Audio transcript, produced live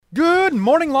Good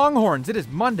morning, Longhorns. It is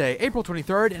Monday, April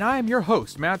 23rd, and I am your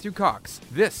host, Matthew Cox.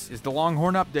 This is the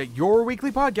Longhorn Update, your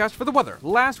weekly podcast for the weather,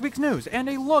 last week's news, and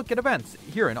a look at events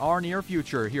here in our near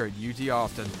future here at UT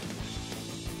Austin.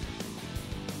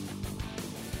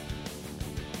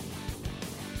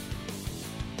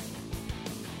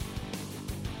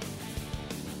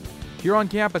 Here on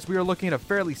campus, we are looking at a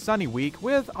fairly sunny week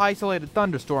with isolated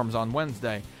thunderstorms on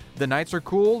Wednesday. The nights are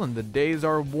cool and the days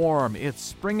are warm. It's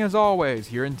spring as always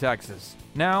here in Texas.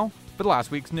 Now, for the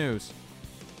last week's news.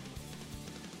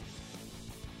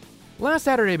 Last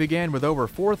Saturday began with over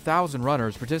 4,000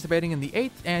 runners participating in the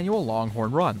 8th annual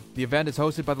Longhorn Run. The event is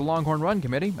hosted by the Longhorn Run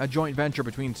Committee, a joint venture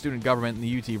between student government and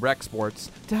the UT Rec Sports,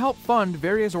 to help fund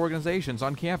various organizations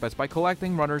on campus by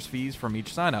collecting runners' fees from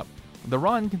each sign-up. The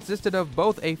run consisted of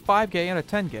both a 5K and a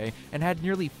 10K and had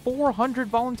nearly 400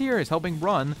 volunteers helping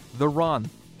run the run.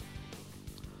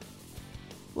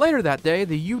 Later that day,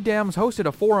 the UDEMs hosted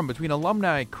a forum between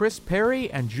alumni Chris Perry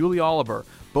and Julie Oliver,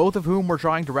 both of whom were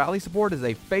trying to rally support as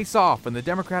they face off in the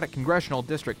Democratic Congressional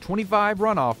District 25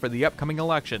 runoff for the upcoming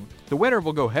election. The winner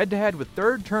will go head-to-head with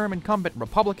third-term incumbent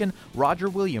Republican Roger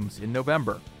Williams in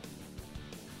November.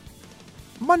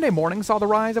 Monday morning saw the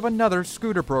rise of another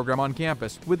scooter program on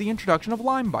campus with the introduction of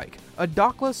Lime Bike, a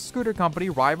dockless scooter company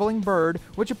rivaling Bird,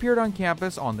 which appeared on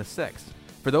campus on the 6th.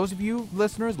 For those of you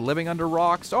listeners living under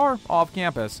rocks or off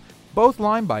campus, both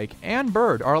Lime Bike and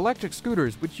Bird are electric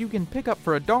scooters which you can pick up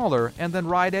for $1 and then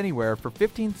ride anywhere for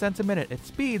 15 cents a minute at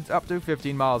speeds up to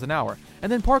 15 miles an hour,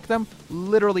 and then park them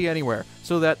literally anywhere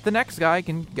so that the next guy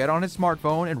can get on his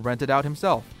smartphone and rent it out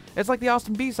himself. It's like the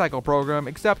Austin B-Cycle program,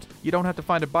 except you don't have to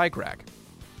find a bike rack.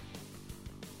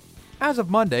 As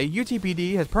of Monday,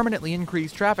 UTPD has permanently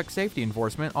increased traffic safety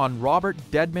enforcement on Robert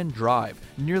Dedman Drive,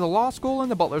 near the Law School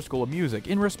and the Butler School of Music,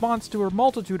 in response to a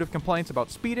multitude of complaints about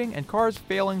speeding and cars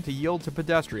failing to yield to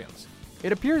pedestrians.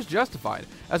 It appears justified,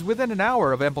 as within an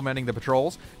hour of implementing the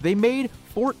patrols, they made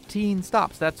 14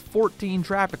 stops. That's 14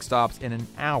 traffic stops in an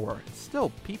hour.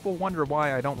 Still, people wonder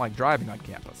why I don't like driving on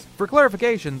campus. For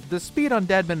clarification, the speed on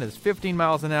Dedman is 15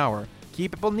 miles an hour.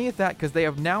 Keep it beneath that because they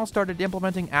have now started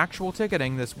implementing actual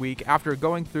ticketing this week after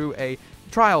going through a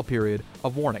trial period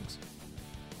of warnings.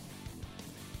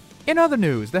 In other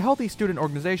news, the Healthy Student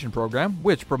Organization program,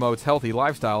 which promotes healthy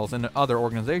lifestyles in other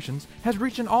organizations, has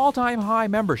reached an all-time high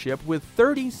membership with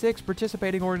 36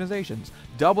 participating organizations,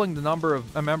 doubling the number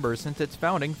of members since its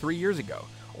founding 3 years ago.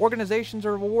 Organizations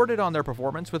are rewarded on their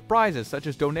performance with prizes such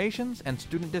as donations and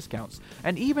student discounts,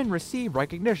 and even receive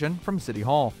recognition from City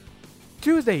Hall.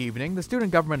 Tuesday evening, the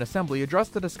Student Government Assembly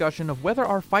addressed the discussion of whether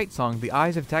our fight song, The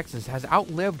Eyes of Texas, has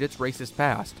outlived its racist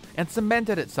past and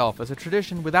cemented itself as a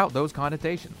tradition without those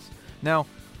connotations. Now,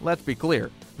 let's be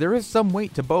clear, there is some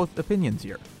weight to both opinions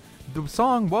here. The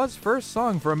song was first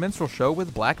sung for a minstrel show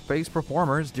with blackface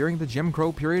performers during the Jim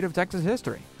Crow period of Texas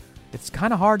history. It's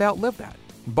kind of hard to outlive that.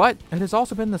 But it has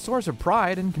also been the source of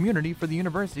pride and community for the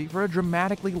university for a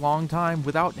dramatically long time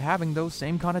without having those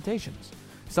same connotations.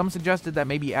 Some suggested that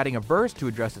maybe adding a verse to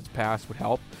address its past would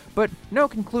help, but no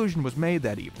conclusion was made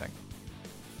that evening.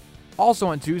 Also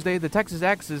on Tuesday, the Texas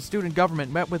X's student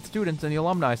government met with students in the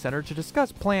Alumni Center to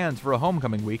discuss plans for a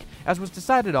homecoming week, as was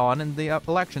decided on in the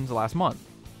elections last month.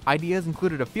 Ideas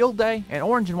included a field day, an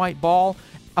orange and white ball,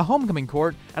 a homecoming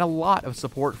court, and a lot of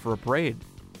support for a parade.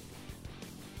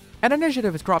 An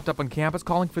initiative has cropped up on campus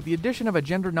calling for the addition of a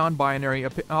gender non-binary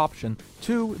option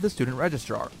to the student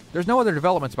registrar. There's no other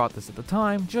developments about this at the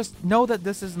time, just know that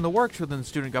this is in the works within the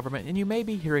student government and you may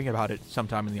be hearing about it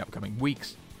sometime in the upcoming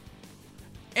weeks.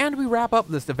 And we wrap up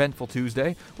this eventful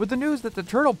Tuesday with the news that the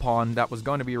turtle pond that was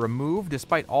going to be removed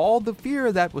despite all the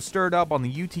fear that was stirred up on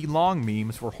the UT Long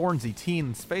memes for Hornsey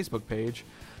Teens Facebook page,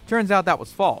 turns out that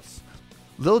was false.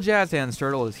 Lil Jazz Hands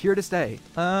Turtle is here to stay,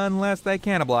 unless they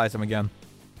cannibalize him again.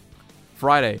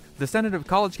 Friday, the Senate of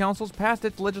College Councils passed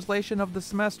its legislation of the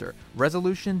semester,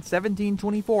 Resolution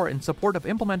 1724, in support of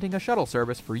implementing a shuttle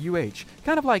service for UH,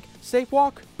 kind of like Safe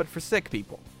Walk, but for sick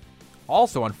people.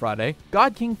 Also on Friday,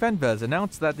 God King Fenves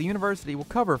announced that the university will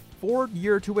cover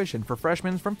 4-year tuition for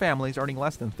freshmen from families earning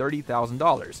less than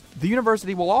 $30,000. The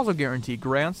university will also guarantee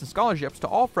grants and scholarships to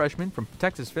all freshmen from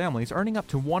Texas families earning up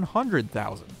to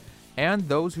 $100,000, and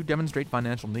those who demonstrate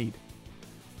financial need.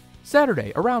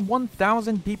 Saturday, around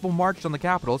 1,000 people marched on the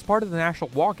Capitol as part of the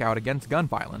national walkout against gun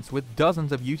violence, with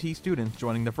dozens of UT students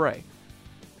joining the fray.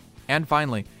 And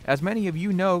finally, as many of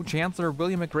you know, Chancellor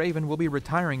William McRaven will be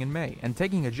retiring in May and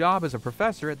taking a job as a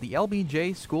professor at the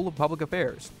LBJ School of Public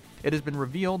Affairs. It has been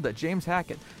revealed that James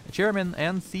Hackett, chairman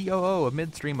and COO of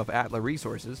Midstream of Atla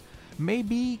Resources, may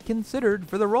be considered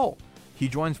for the role. He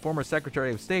joins former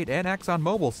Secretary of State and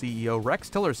ExxonMobil CEO Rex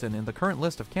Tillerson in the current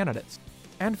list of candidates.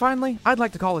 And finally, I'd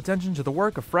like to call attention to the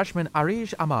work of freshman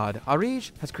Arij Ahmad.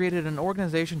 Arij has created an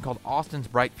organization called Austin's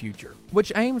Bright Future,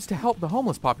 which aims to help the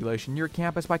homeless population near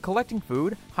campus by collecting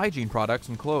food, hygiene products,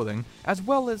 and clothing, as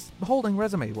well as holding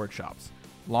resume workshops.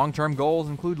 Long-term goals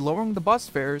include lowering the bus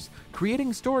fares,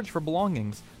 creating storage for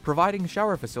belongings, providing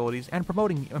shower facilities, and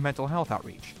promoting mental health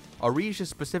outreach. Arij has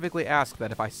specifically asked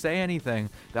that if I say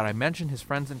anything, that I mention his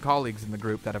friends and colleagues in the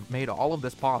group that have made all of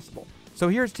this possible. So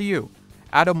here's to you,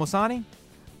 Ado Mosani,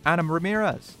 Adam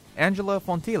Ramirez, Angela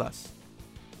Fontilas,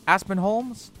 Aspen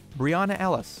Holmes, Brianna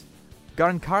Ellis,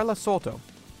 Giancarla Soto,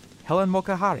 Helen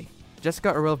Mokahari,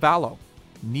 Jessica Arevalo,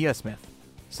 Nia Smith,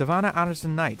 Savannah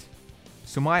Anderson Knight,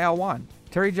 Sumaya Awan,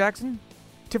 Terry Jackson,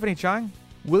 Tiffany Chang,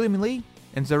 William Lee,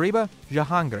 and Zariba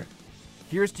Jahangir.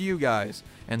 Here's to you guys,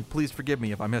 and please forgive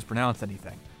me if I mispronounce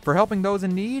anything. For helping those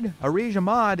in need, Arij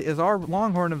Ahmad is our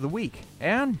Longhorn of the Week.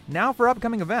 And now for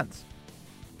upcoming events.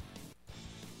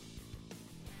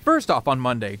 First off on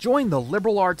Monday, join the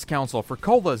Liberal Arts Council for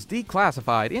COLA's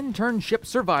Declassified Internship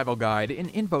Survival Guide, an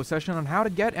info session on how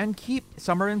to get and keep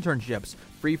summer internships.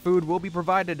 Free food will be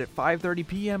provided at 5:30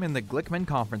 p.m. in the Glickman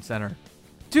Conference Center.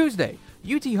 Tuesday,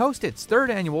 UT hosts its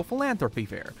third annual Philanthropy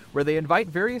Fair, where they invite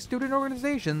various student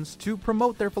organizations to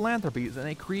promote their philanthropies in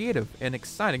a creative and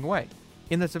exciting way.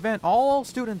 In this event, all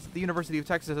students at the University of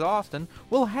Texas at Austin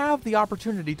will have the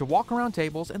opportunity to walk around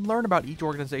tables and learn about each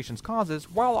organization's causes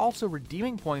while also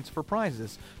redeeming points for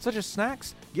prizes, such as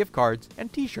snacks, gift cards,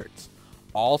 and t-shirts.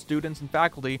 All students and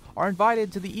faculty are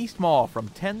invited to the East Mall from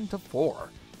 10 to 4.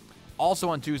 Also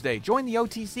on Tuesday, join the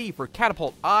OTC for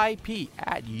Catapult IP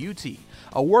at UT,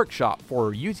 a workshop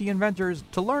for UT inventors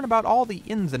to learn about all the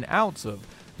ins and outs of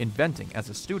inventing as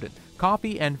a student.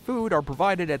 Coffee and food are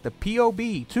provided at the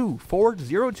POB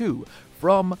 2402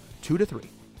 from 2 to 3.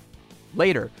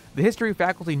 Later, the History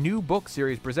Faculty new book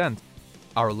series presents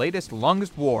Our Latest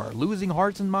Longest War, Losing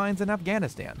Hearts and Minds in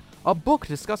Afghanistan, a book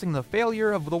discussing the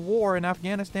failure of the war in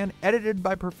Afghanistan edited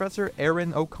by Professor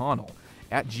Aaron O'Connell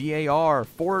at GAR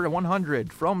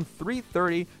 4100 from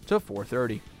 3:30 to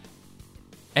 4:30.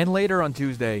 And later on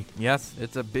Tuesday, yes,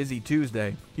 it's a busy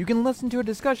Tuesday, you can listen to a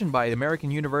discussion by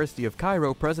American University of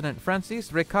Cairo President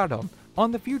Francis Ricardo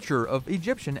on the future of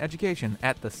Egyptian education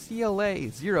at the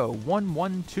CLA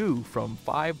 0112 from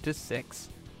 5 to 6.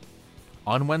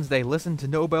 On Wednesday, listen to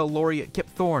Nobel laureate Kip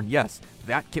Thorne, yes,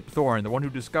 that Kip Thorne, the one who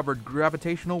discovered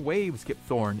gravitational waves Kip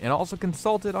Thorne, and also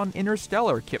consulted on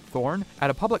interstellar Kip Thorne at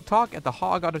a public talk at the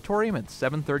Hogg Auditorium at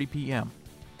 7:30 p.m.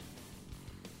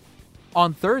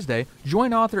 On Thursday,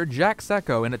 join author Jack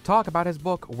Secco in a talk about his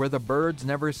book, Where the Birds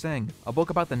Never Sing, a book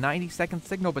about the 92nd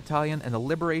Signal Battalion and the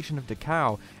liberation of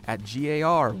Dachau at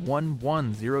GAR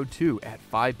 1102 at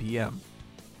 5 p.m.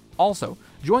 Also,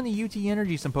 join the UT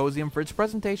Energy Symposium for its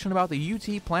presentation about the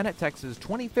UT Planet Texas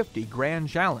 2050 Grand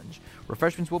Challenge.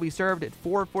 Refreshments will be served at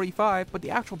 4:45, but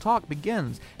the actual talk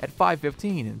begins at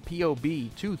 5:15 in POB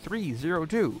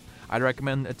 2302. I'd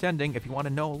recommend attending if you want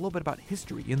to know a little bit about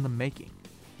history in the making.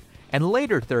 And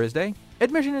later Thursday,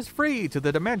 admission is free to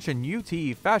the Dimension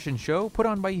UT Fashion Show put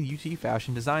on by UT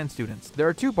Fashion Design students. There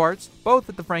are two parts, both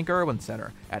at the Frank Irwin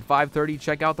Center. At 5:30,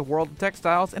 check out the World of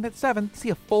Textiles, and at 7, see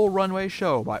a full runway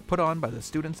show put on by the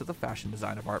students of the Fashion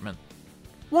Design Department.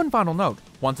 One final note,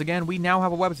 once again, we now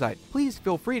have a website. Please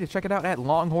feel free to check it out at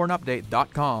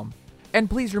longhornupdate.com. And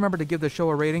please remember to give the show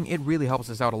a rating, it really helps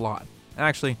us out a lot.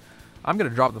 Actually, I'm going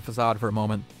to drop the facade for a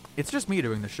moment. It's just me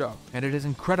doing the show, and it is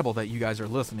incredible that you guys are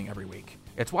listening every week.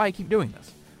 It's why I keep doing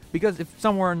this. Because if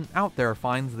someone out there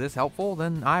finds this helpful,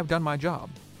 then I've done my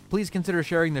job. Please consider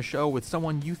sharing the show with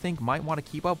someone you think might want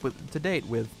to keep up to date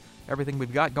with everything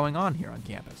we've got going on here on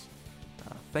campus.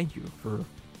 Thank you for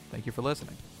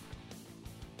listening.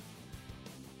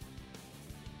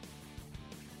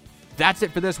 That's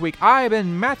it for this week. I've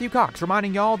been Matthew Cox,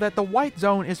 reminding y'all that the white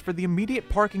zone is for the immediate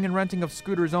parking and renting of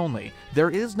scooters only.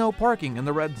 There is no parking in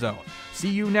the red zone. See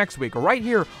you next week, right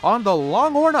here on the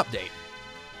Longhorn Update.